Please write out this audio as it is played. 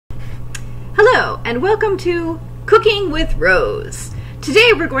Hello and welcome to Cooking with Rose.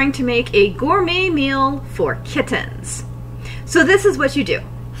 Today we're going to make a gourmet meal for kittens. So this is what you do.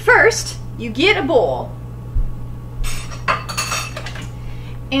 First, you get a bowl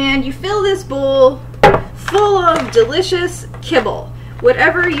and you fill this bowl full of delicious kibble,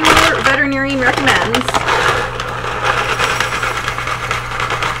 whatever your veterinarian recommends.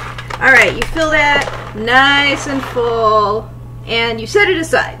 Alright, you fill that nice and full and you set it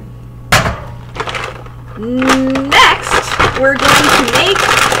aside. Next, we're going to make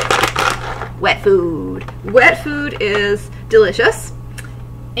wet food. Wet food is delicious,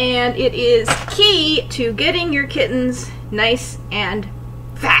 and it is key to getting your kittens nice and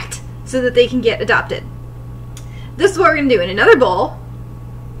fat so that they can get adopted. This is what we're going to do in another bowl.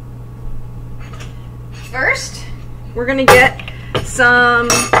 First, we're going to get some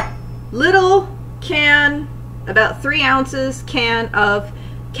little can, about 3 ounces can of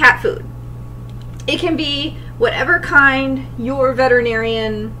cat food. It can be whatever kind your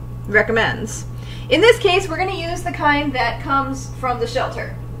veterinarian recommends. In this case, we're going to use the kind that comes from the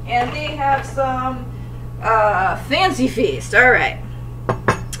shelter. And they have some Fancy Feast. Alright.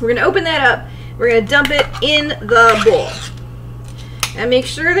 We're going to open that up. We're going to dump it in the bowl. And make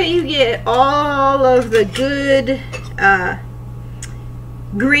sure that you get all of the good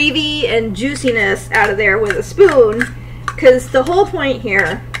gravy and juiciness out of there with a spoon. Because the whole point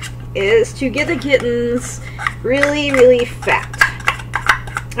here is to get the kittens really fat.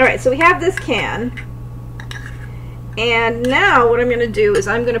 Alright, so we have this can, and now what I'm going to do is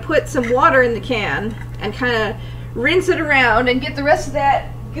I'm going to put some water in the can and kind of rinse it around and get the rest of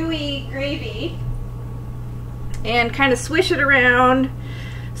that gooey gravy and kind of swish it around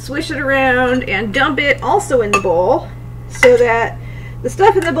and dump it also in the bowl so that the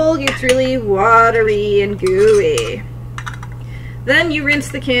stuff in the bowl gets really watery and gooey. Then you rinse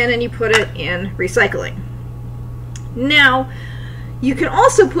the can and you put it in recycling. Now, you can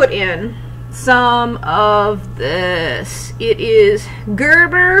also put in some of this. It is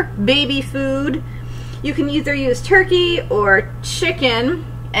Gerber baby food. You can either use turkey or chicken,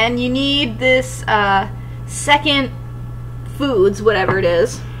 and you need this second foods, whatever it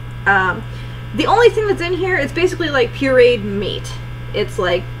is. The only thing that's in here is basically like pureed meat. It's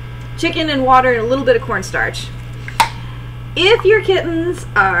like chicken and water and a little bit of cornstarch. If your kittens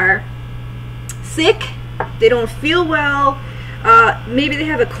are sick, they don't feel well, maybe they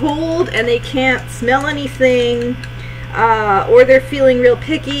have a cold and they can't smell anything, or they're feeling real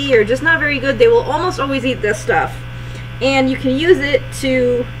picky or just not very good, they will almost always eat this stuff. And you can use it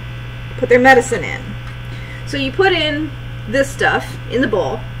to put their medicine in. So you put in this stuff in the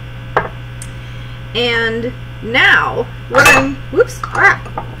bowl, and now what I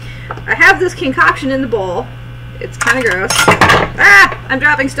have this concoction in the bowl. It's kind of gross. Ah! I'm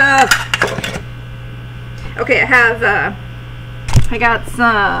dropping stuff! Okay, I got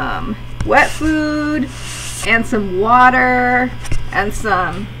some wet food and some water and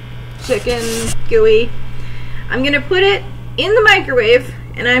some chicken gooey. I'm going to put it in the microwave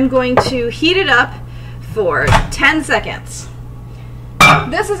and I'm going to heat it up for 10 seconds.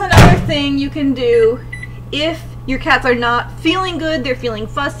 This is another thing you can do if your cats are not feeling good, they're feeling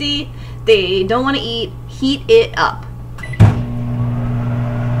fussy, they don't want to eat. Heat it up.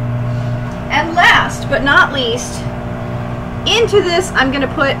 And last but not least, into this I'm going to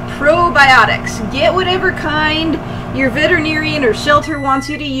put probiotics. Get whatever kind your veterinarian or shelter wants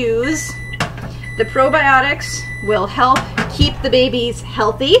you to use. The probiotics will help keep the babies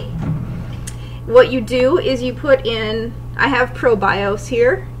healthy. What you do is you put in, I have ProBios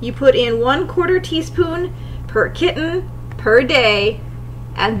here, you put in 1/4 teaspoon per kitten per day,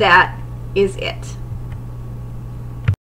 and that is it.